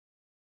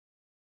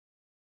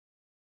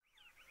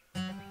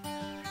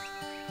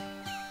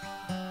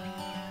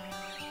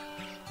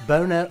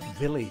Bowna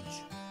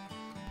village.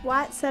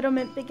 White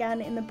settlement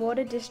began in the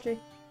Border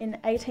District in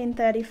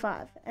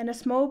 1835, and a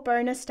small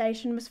Bowna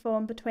station was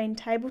formed between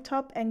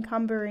Tabletop and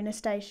Cumberuna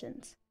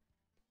stations.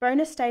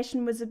 Bowna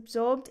station was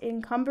absorbed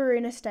in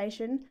Cumberuna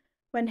station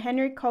when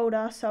Henry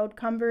Calder sold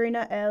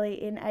Cumberuna early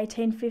in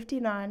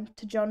 1859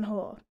 to John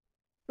Hoare,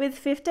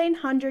 with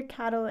 1,500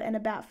 cattle and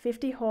about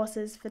 50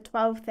 horses for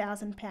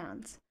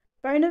 £12,000.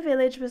 Bowna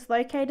village was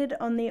located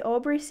on the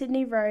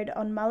Albury-Sydney Road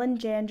on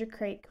Mullinjandra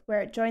Creek, where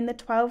it joined the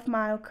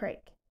 12-Mile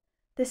Creek.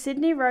 The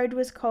Sydney Road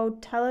was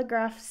called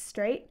Telegraph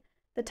Street,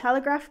 the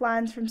telegraph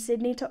lines from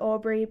Sydney to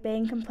Albury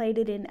being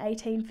completed in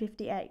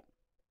 1858.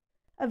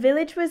 A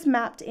village was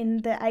mapped in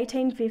the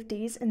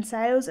 1850s and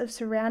sales of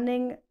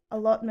surrounding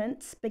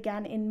allotments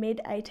began in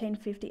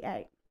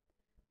mid-1858,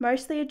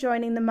 mostly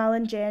adjoining the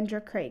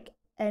Mullinjandra Creek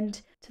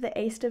and to the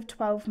east of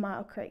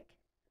 12-Mile Creek.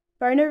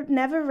 Bowna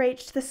never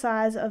reached the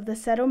size of the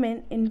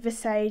settlement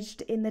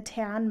envisaged in the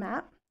town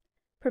map,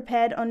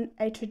 prepared on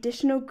a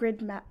traditional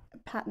grid map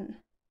pattern.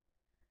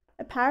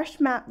 A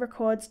parish map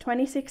records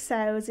 26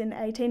 sales in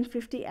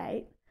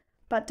 1858,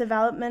 but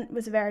development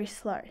was very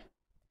slow.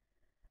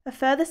 A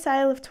further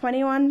sale of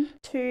 21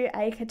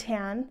 2-acre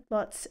town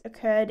lots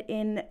occurred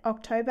in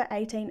October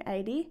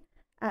 1880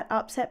 at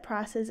upset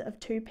prices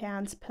of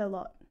 £2 per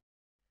lot.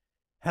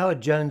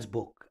 Howard Jones'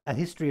 book, A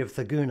History of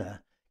Thurgoona,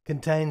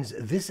 contains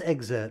this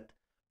excerpt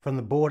from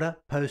the Border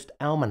Post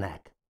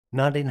Almanac,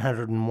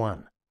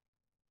 1901.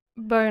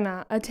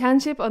 Bowna, a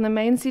township on the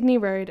main Sydney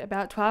Road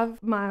about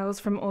 12 miles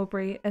from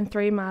Albury and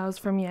 3 miles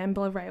from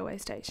Yambala Railway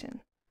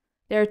Station.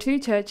 There are 2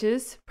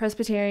 churches,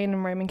 Presbyterian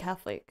and Roman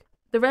Catholic.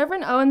 The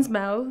Reverend Owens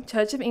Mell,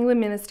 Church of England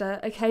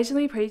minister,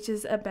 occasionally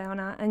preaches at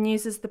Bowna and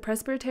uses the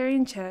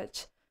Presbyterian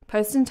Church,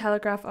 Post and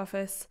Telegraph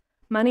Office,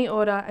 Money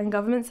Order and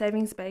Government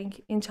Savings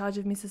Bank in charge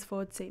of Mrs.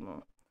 Ford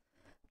Seymour.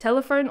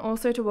 Telephone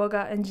also to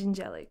Wagga and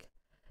Jingellic.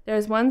 There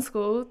is one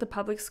school, the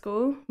public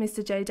school,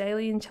 Mr. J.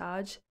 Daly in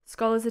charge,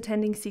 scholars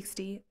attending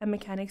 60, and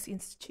Mechanics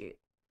Institute.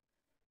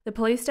 The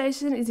police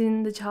station is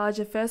in the charge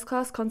of First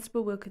Class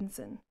Constable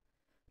Wilkinson.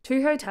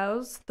 2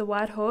 hotels, the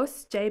White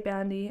Horse, J.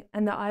 Boundy,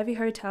 and the Ivy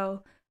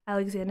Hotel,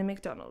 Alexander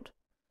MacDonald.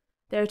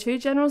 There are 2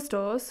 general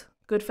stores,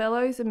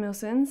 Goodfellows and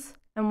Milsons,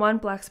 and 1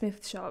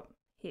 blacksmith shop,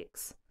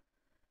 Hicks.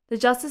 The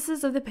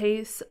Justices of the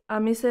Peace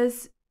are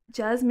Mrs.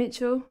 Jas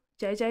Mitchell,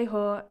 J.J.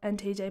 Hoare, and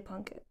T.J.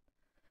 Plunkett.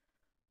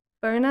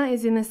 Bowna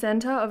is in the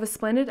centre of a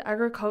splendid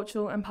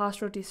agricultural and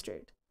pastoral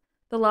district.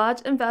 The large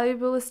and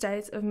valuable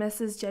estates of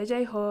Messrs.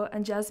 J.J. Hoare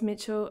and Jas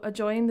Mitchell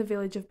adjoin the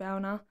village of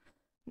Bowna,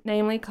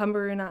 namely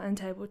Cumberuna and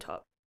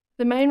Tabletop.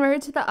 The main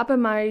road to the Upper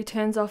Murray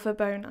turns off at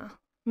Bowna.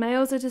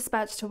 Mails are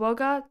dispatched to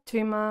Wagga,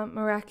 Tooma,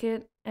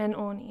 Maracket and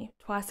Orkney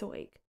twice a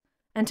week,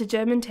 and to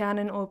Germantown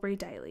and Albury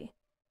daily.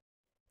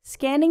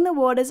 Scanning the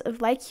waters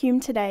of Lake Hume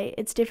today,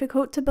 it's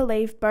difficult to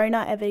believe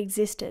Bowna ever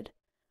existed.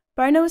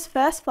 Bowna was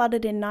first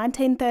flooded in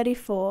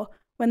 1934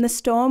 when the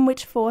storm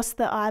which forced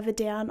the Iver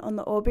down on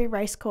the Albury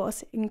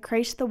racecourse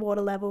increased the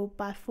water level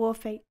by 4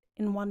 feet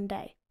in one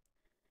day,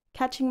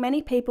 catching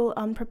many people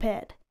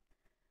unprepared.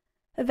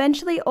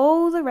 Eventually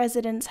all the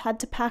residents had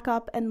to pack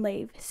up and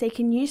leave,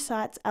 seeking new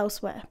sites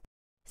elsewhere.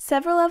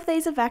 Several of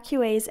these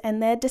evacuees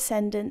and their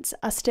descendants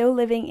are still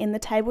living in the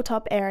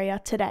Tabletop area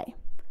today.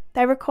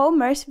 They recall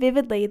most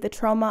vividly the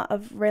trauma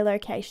of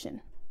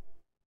relocation.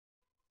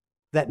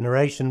 That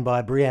narration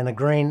by Brianna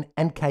Green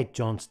and Kate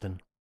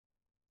Johnston.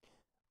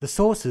 The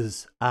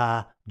sources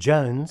are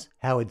Jones,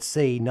 Howard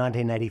C.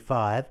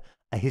 1985,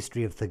 A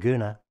History of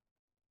Thurgoona;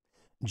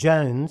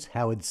 Jones,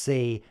 Howard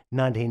C.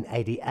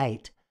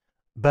 1988,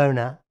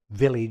 Bowna,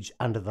 Village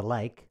Under the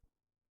Lake;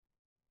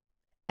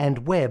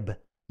 and Webb,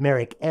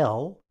 Merrick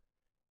L.,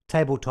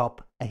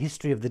 Tabletop, A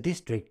History of the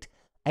District,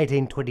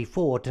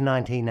 1824 to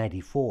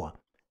 1984,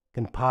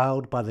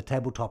 compiled by the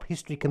Tabletop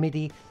History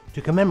Committee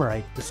to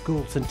commemorate the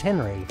school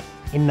centenary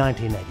in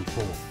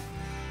 1984.